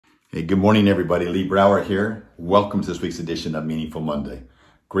Hey, good morning, everybody. Lee Brower here. Welcome to this week's edition of Meaningful Monday.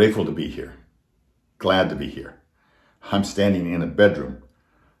 Grateful to be here. Glad to be here. I'm standing in a bedroom,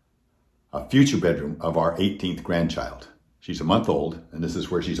 a future bedroom of our 18th grandchild. She's a month old, and this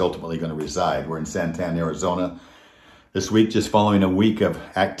is where she's ultimately going to reside. We're in Santan, Arizona this week, just following a week of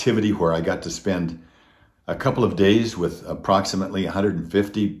activity where I got to spend a couple of days with approximately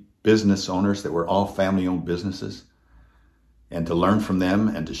 150 business owners that were all family-owned businesses, and to learn from them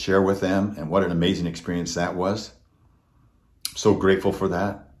and to share with them. And what an amazing experience that was. So grateful for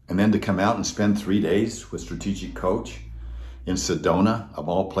that. And then to come out and spend 3 days with Strategic Coach in Sedona, of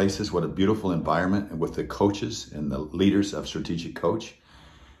all places. What a beautiful environment, and with the coaches and the leaders of Strategic Coach,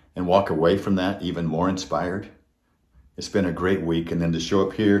 and walk away from that even more inspired. It's been a great week. And then to show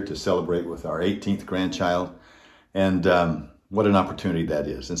up here to celebrate with our 18th grandchild. And what an opportunity that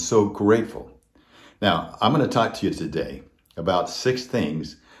is. And so grateful. Now, I'm going to talk to you today about 6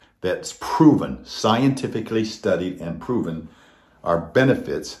 things that's proven, scientifically studied and proven, are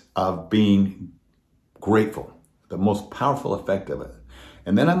benefits of being grateful, the most powerful effect of it.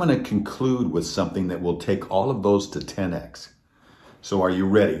 And then I'm going to conclude with something that will take all of those to 10x. So are you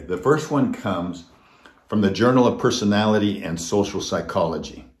ready? The first one comes from the Journal of Personality and Social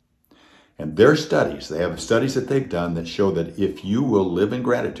Psychology. And their studies, they have studies that they've done that show that if you will live in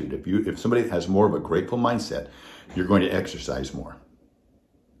gratitude, if somebody has more of a grateful mindset, you're going to exercise more.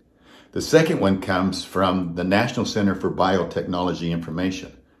 The second one comes from the National Center for Biotechnology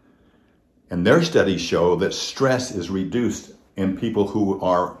Information. And their studies show that stress is reduced in people who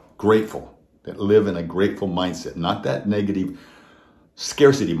are grateful, that live in a grateful mindset, not that negative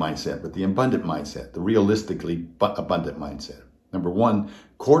scarcity mindset, but the abundant mindset, the realistically abundant mindset. Number one,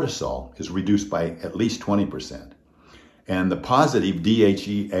 cortisol is reduced by at least 20%. And the positive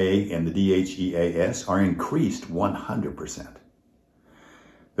DHEA and the DHEAS are increased 100%.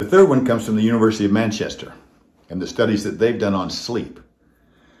 The third one comes from the University of Manchester and the studies that they've done on sleep.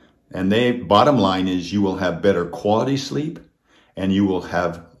 And bottom line is you will have better quality sleep and you will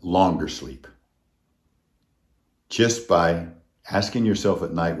have longer sleep. Just by asking yourself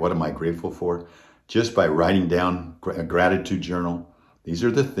at night, what am I grateful for? Just by writing down a gratitude journal. These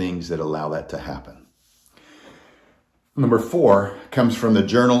are the things that allow that to happen. Number 4 comes from the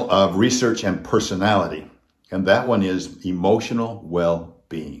Journal of Research and Personality, and that one is emotional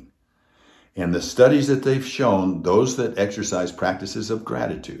well-being. And the studies that they've shown, those that exercise practices of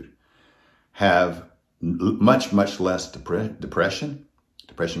gratitude have much, much less depression.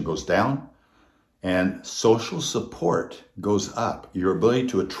 Depression goes down, and social support goes up. Your ability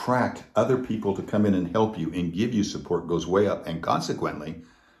to attract other people to come in and help you and give you support goes way up, and consequently,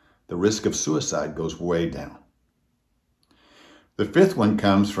 the risk of suicide goes way down. The 5th one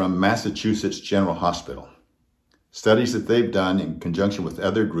comes from Massachusetts General Hospital. Studies that they've done in conjunction with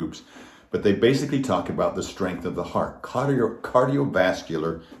other groups, but they basically talk about the strength of the heart,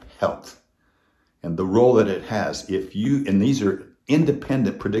 cardiovascular health, and the role that it has. And these are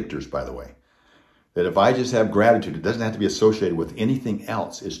independent predictors, by the way, that if I just have gratitude, it doesn't have to be associated with anything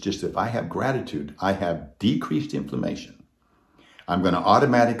else. It's just if I have gratitude, I have decreased inflammation. I'm going to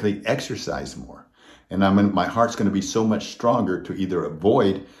automatically exercise more. And my heart's going to be so much stronger to either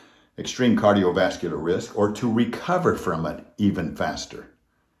avoid extreme cardiovascular risk or to recover from it even faster,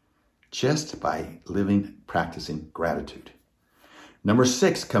 just by practicing gratitude. Number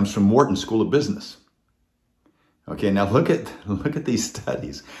 6 comes from Wharton School of Business. Okay, now look at these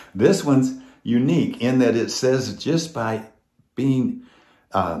studies. This one's unique in that it says just by being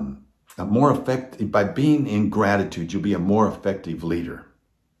more effective, by being in gratitude, you'll be a more effective leader.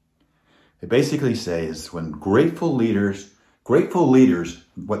 It basically says when grateful leaders,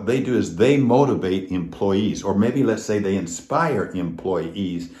 what they do is they motivate employees, or maybe let's say they inspire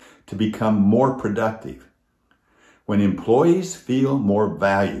employees to become more productive. When employees feel more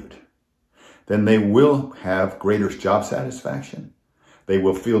valued, then they will have greater job satisfaction. They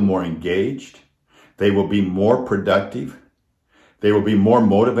will feel more engaged. They will be more productive. They will be more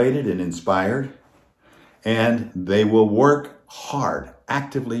motivated and inspired. And they will work hard,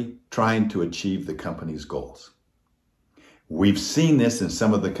 actively trying to achieve the company's goals. We've seen this in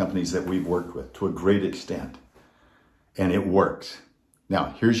some of the companies that we've worked with to a great extent, and it works.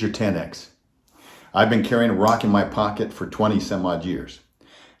 Now, here's your 10x. I've been carrying a rock in my pocket for 20 some odd years.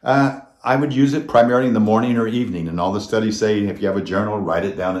 I would use it primarily in the morning or evening, and all the studies say if you have a journal, write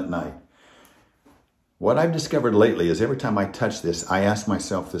it down at night. What I've discovered lately is every time I touch this, I ask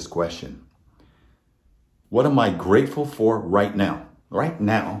myself this question. What am I grateful for right now? Right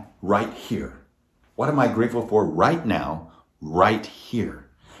now, right here. What am I grateful for right now, right here?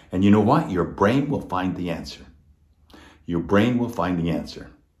 And you know what? Your brain will find the answer. Your brain will find the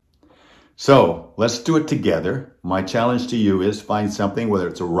answer. So let's do it together. My challenge to you is find something, whether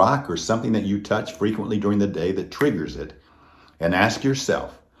it's a rock or something that you touch frequently during the day that triggers it, and ask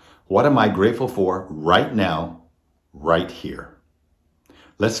yourself, what am I grateful for right now, right here?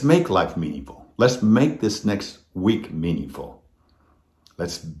 Let's make life meaningful. Let's make this next week meaningful.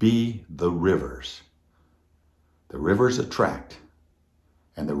 Let's be the rivers. The rivers attract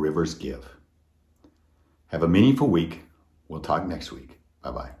and the rivers give. Have a meaningful week. We'll talk next week.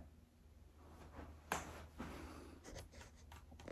 Bye-bye.